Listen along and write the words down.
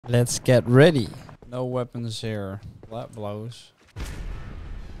Let's get ready. No weapons here. That blows.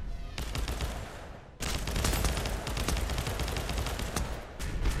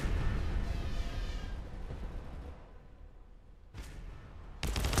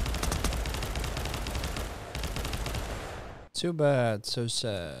 Too bad, so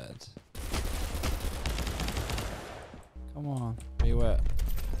sad. Come on, where you at?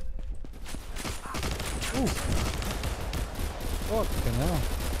 Ooh. Fucking hell.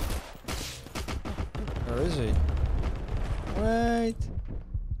 Where is he? Wait.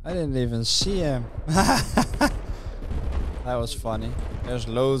 I didn't even see him. That was funny. There's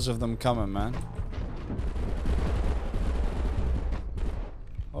loads of them coming, man.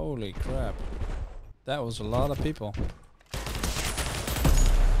 Holy crap. That was a lot of people.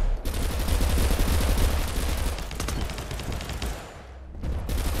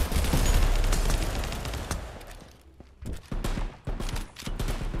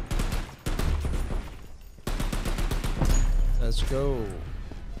 Let's go.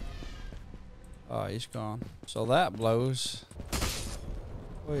 Oh, he's gone. So that blows.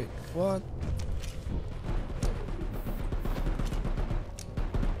 Wait, what?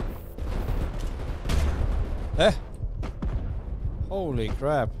 Eh? Holy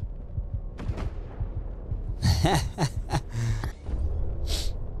crap.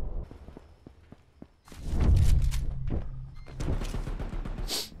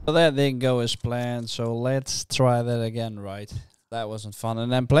 So that didn't go as planned, so let's try that again, right? That wasn't fun.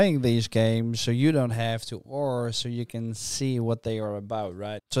 And I'm playing these games so you don't have to, or so you can see what they are about,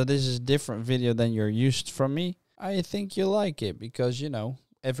 right? So this is a different video than you're used from me. I think you like it because, you know,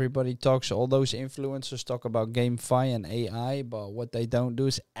 everybody talks, all those influencers talk about GameFi and AI, but what they don't do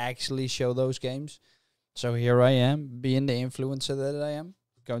is actually show those games. So here I am, being the influencer that I am,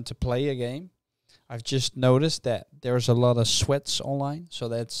 going to play a game. I've just noticed that there's a lot of sweats online. So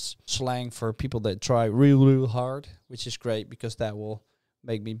that's slang for people that try real hard, which is great because that will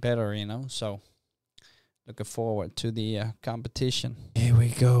make me better, you know. So looking forward to the competition. Here we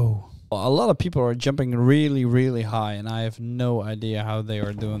go. Well, a lot of people are jumping really high, and I have no idea how they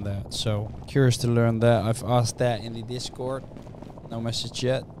are doing that. So curious to learn that. I've asked that in the Discord. No message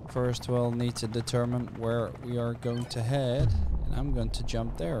yet. First, we'll need to determine where we are going to head. I'm going to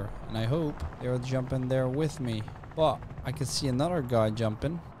jump there, and I hope they're jumping there with me. But I can see another guy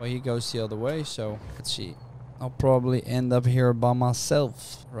jumping, but he goes the other way, so let's see. I'll probably end up here by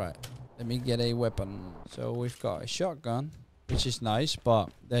myself. Right, let me get a weapon. So we've got a shotgun, which is nice,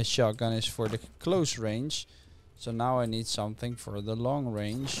 but that shotgun is for the close range. So now I need something for the long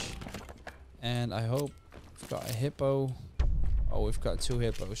range. And I hope we've got a hippo. Oh, we've got 2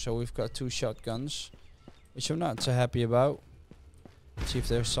 hippos, so we've got 2 shotguns, which I'm not so happy about. See if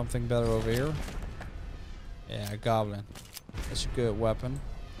there's something better over here. Yeah, a goblin. That's a good weapon.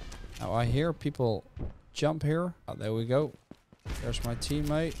 Now I hear people jump here. Oh, there we go. There's my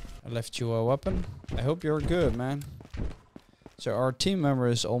teammate. I left you a weapon. I hope you're good, man. So our team member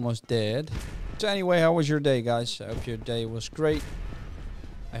is almost dead. So anyway, how was your day, guys? I hope your day was great.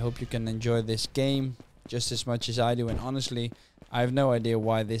 I hope you can enjoy this game just as much as I do. And honestly, I have no idea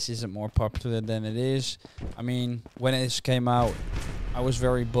why this isn't more popular than it is. I mean, when it came out, I was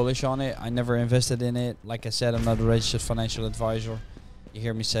very bullish on it. I never invested in it. Like I said, I'm not a registered financial advisor. You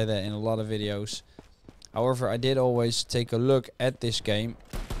hear me say that in a lot of videos. However, I did always take a look at this game.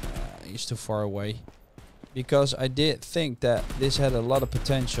 He's too far away. Because I did think that this had a lot of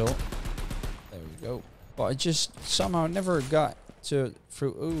potential. There we go. But I just somehow never got to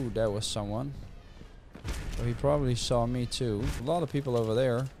through. Ooh, that was someone. So he probably saw me too. A lot of people over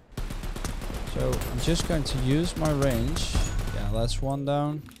there. So I'm just going to use my range. Yeah, that's one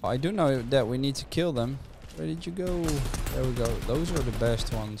down. I do know that we need to kill them. Where did you go? There we go. Those are the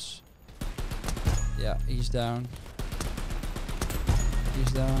best ones. Yeah, he's down.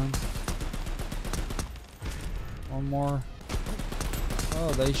 He's down. One more.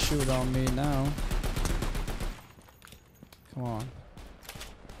 Oh, they shoot on me now. Come on.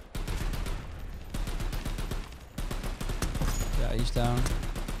 Yeah, he's down.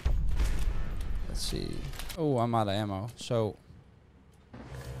 Let's see. Oh, I'm out of ammo. So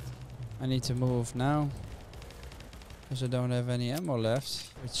I need to move now because I don't have any ammo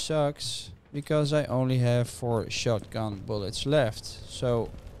left, which sucks because I only have 4 shotgun bullets left.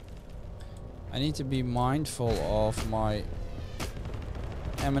 So I need to be mindful of my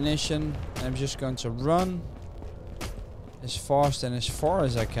ammunition, and I'm just going to run as fast and as far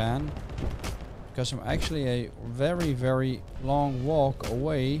as I can because I'm actually a very long walk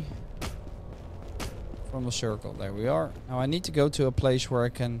away from the circle. There we are. Now I need to go to a place where I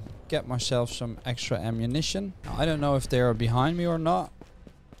can get myself some extra ammunition. Now, I don't know if they are behind me or not,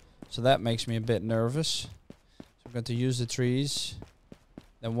 So that makes me a bit nervous. So I'm going to use the trees.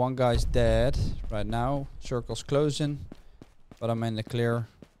 Then one guy's dead right now. Circle's closing. But I'm in the clear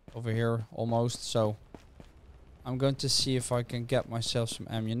over here almost. So I'm going to see if I can get myself some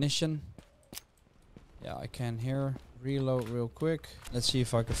ammunition. Yeah, I can here. Reload real quick. Let's see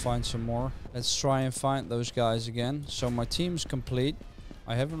if I can find some more. Let's try and find those guys again. So my team's complete.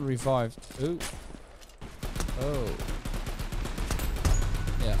 I haven't revived. Ooh. Oh.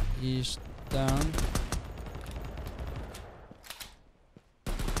 Yeah, he's down.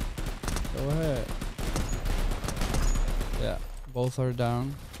 Go ahead. Yeah, both are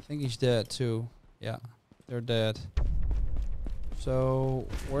down. I think he's dead too. Yeah, they're dead. So,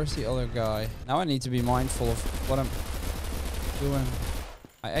 where's the other guy? Now I need to be mindful of what I'm doing.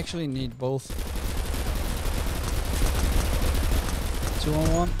 I actually need both.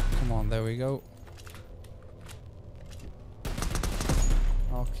 2-on-1. Come on, there we go.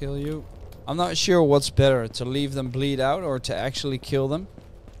 I'll kill you. I'm not sure what's better, to leave them bleed out or to actually kill them.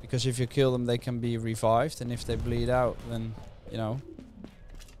 Because if you kill them, they can be revived. And if they bleed out, then, you know,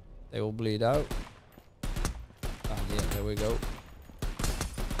 they will bleed out. Ah, yeah, there we go.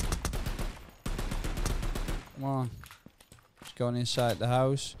 Come on. Just going inside the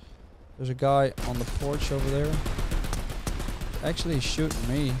house. There's a guy on the porch over there. Actually shooting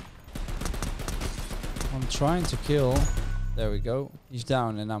me. I'm trying to kill. There we go. He's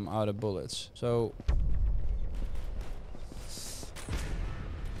down and I'm out of bullets. So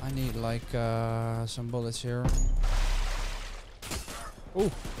I need like some bullets here.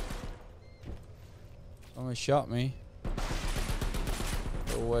 Ooh. Someone shot me.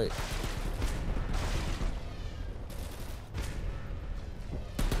 Oh wait.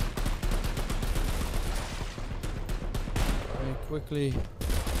 Very quickly.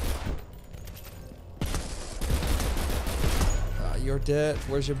 You're dead.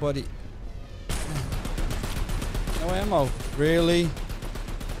 Where's your buddy? No ammo. Really?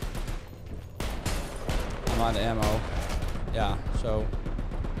 I'm out of ammo. Yeah, so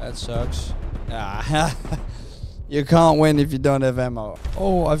that sucks. Yeah. You can't win if you don't have ammo.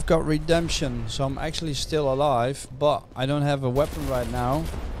 Oh, I've got redemption. So I'm actually still alive, but I don't have a weapon right now.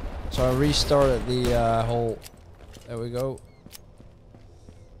 So I restarted the whole... There we go.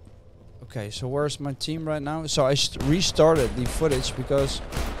 Okay, so where's my team right now? So I restarted the footage because...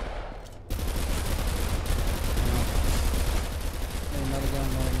 Not again,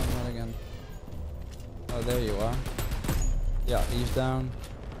 not again. Oh, there you are. Yeah, he's down.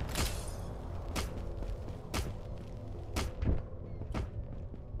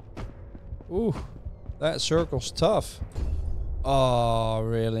 Ooh, that circle's tough. Oh,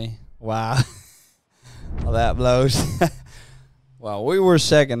 really? Wow. Well, that blows. Well, we were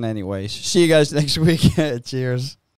second anyways. See you guys next week. Cheers.